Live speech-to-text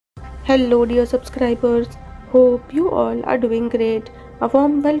Hello, dear subscribers. Hope you all are doing great. A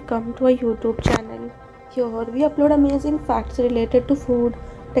warm welcome to our YouTube channel. Here we upload amazing facts related to food,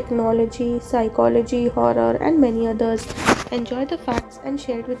 technology, psychology, horror, and many others. Enjoy the facts and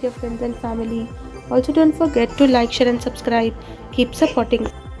share it with your friends and family. Also, don't forget to like, share, and subscribe. Keep supporting.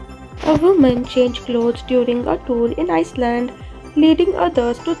 A woman changed clothes during a tour in Iceland, leading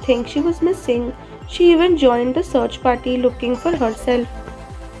others to think she was missing. She even joined the search party looking for herself.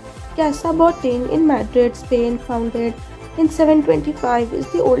 Casa Botín in Madrid, Spain, founded in 725, is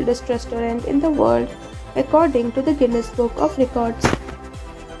the oldest restaurant in the world, according to the Guinness Book of Records.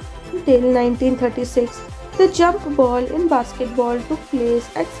 Until 1936, the jump ball in basketball took place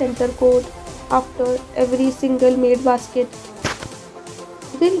at center court after every single made basket.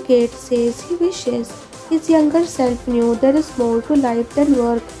 Bill Gates says he wishes his younger self knew there is more to life than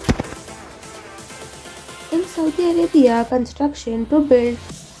work. In Saudi Arabia, construction to build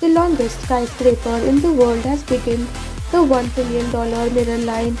the longest skyscraper in the world has begun. The $1 trillion Mirror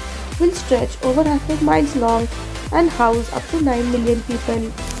Line will stretch over 100 miles long and house up to 9 million people.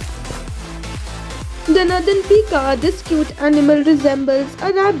 The northern pika, this cute animal resembles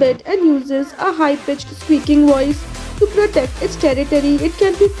a rabbit and uses a high-pitched squeaking voice to protect its territory. It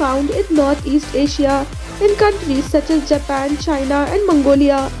can be found in Northeast Asia in countries such as Japan, China, and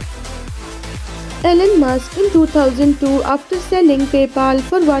Mongolia. Elon Musk in 2002 after selling PayPal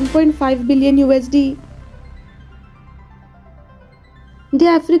for 1.5 billion USD. The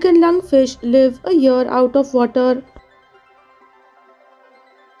African lungfish live a year out of water.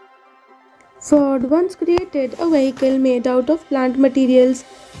 Ford once created a vehicle made out of plant materials.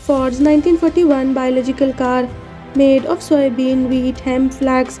 Ford's 1941 biological car, made of soybean, wheat, hemp,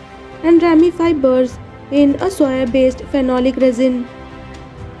 flax, and ramie fibers in a soya-based phenolic resin.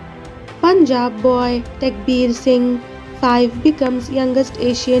 Punjab boy Tekbir Singh 5 becomes youngest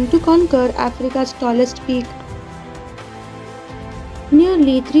Asian to conquer Africa's tallest peak.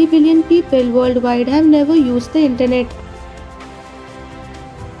 Nearly 3 billion people worldwide have never used the internet.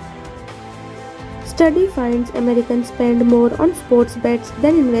 Study finds Americans spend more on sports bets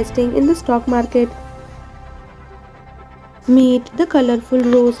than investing in the stock market. Meet the colorful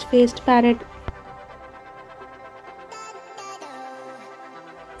rose-faced parrot.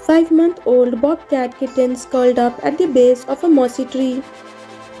 5-month-old bobcat kittens curled up at the base of a mossy tree.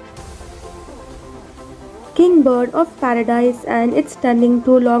 Kingbird of paradise and its stunning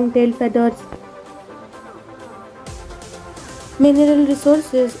 2 long-tailed feathers. Mineral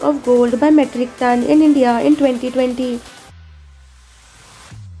resources of gold by metric ton in India in 2020.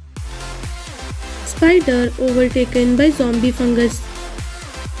 Spider overtaken by zombie fungus.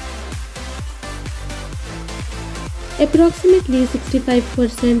 Approximately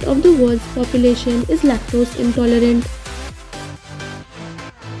 65% of the world's population is lactose intolerant.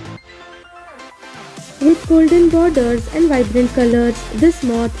 With golden borders and vibrant colors, this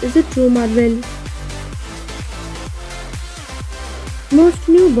moth is a true marvel. Most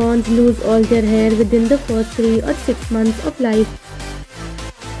newborns lose all their hair within the first 3 or 6 months of life.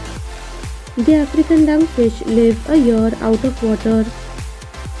 The African lungfish live a year out of water.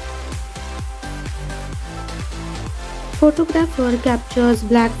 Photographer captures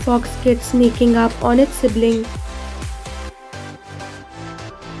black fox kid sneaking up on its sibling.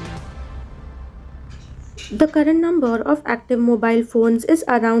 The current number of active mobile phones is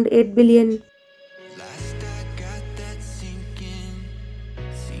around 8 billion.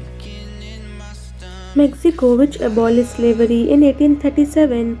 Mexico, which abolished slavery in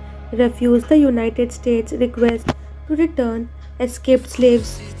 1837, refused the United States' request to return escaped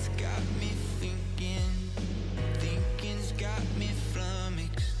slaves.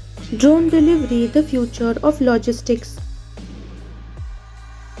 Drone delivery, the future of logistics.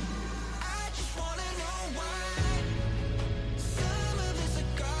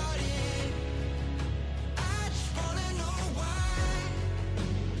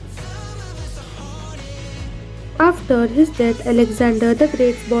 After his death, Alexander the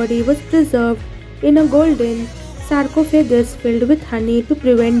Great's body was preserved in a golden sarcophagus filled with honey to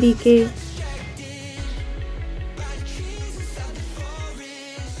prevent decay.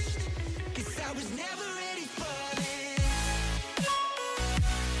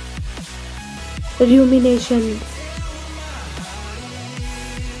 Rumination.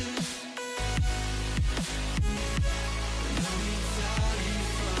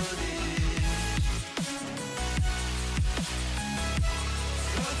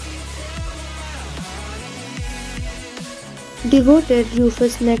 Devoted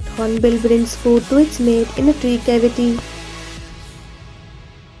rufous-necked hornbill brings food to its mate in a tree cavity.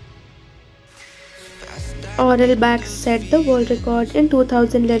 Oral Bax set the world record in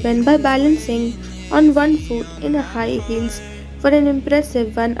 2011 by balancing on one foot in high heels for an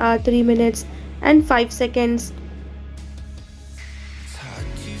impressive 1 hour 3 minutes and 5 seconds.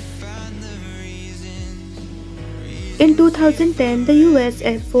 In 2010, the US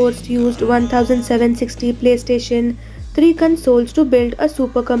Air Force used 1760 PlayStation 3 consoles to build a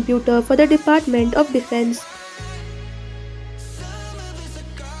supercomputer for the Department of Defense.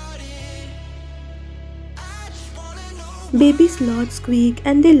 Baby sloths squeak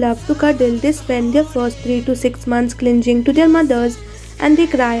and they love to cuddle. They spend their first 3 to 6 months clinging to their mothers and they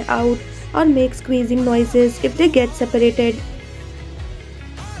cry out or make squeezing noises if they get separated.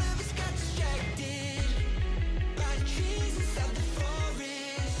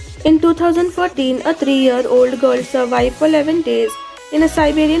 In 2014, a 3-year-old girl survived for 11 days in a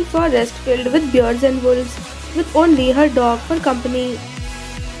Siberian forest filled with bears and wolves with only her dog for company.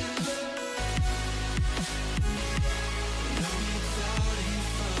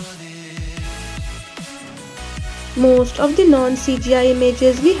 Most of the non-CGI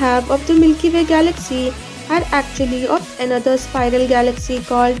images we have of the Milky Way galaxy are actually of another spiral galaxy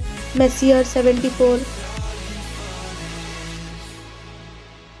called Messier 74.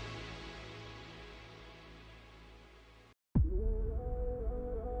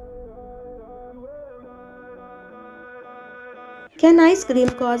 Can ice cream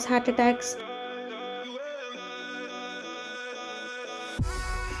cause heart attacks?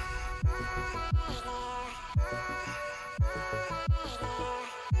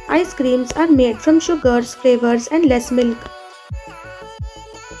 Ice creams are made from sugars, flavors, and less milk.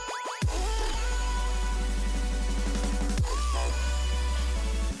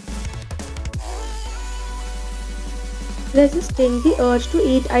 Resisting the urge to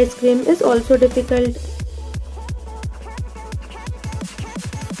eat ice cream is also difficult.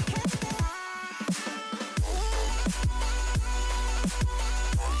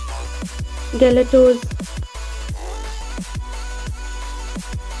 Gelatos.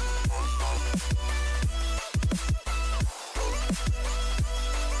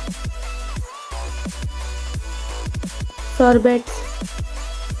 Sorbets.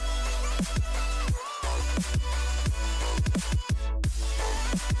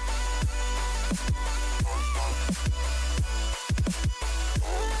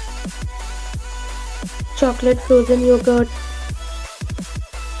 Chocolate frozen yogurt.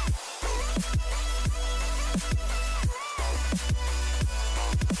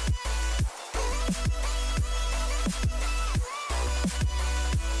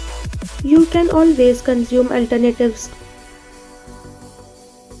 You can always consume alternatives.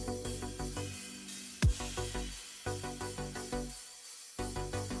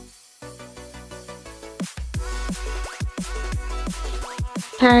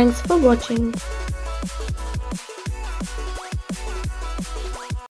 Thanks for watching.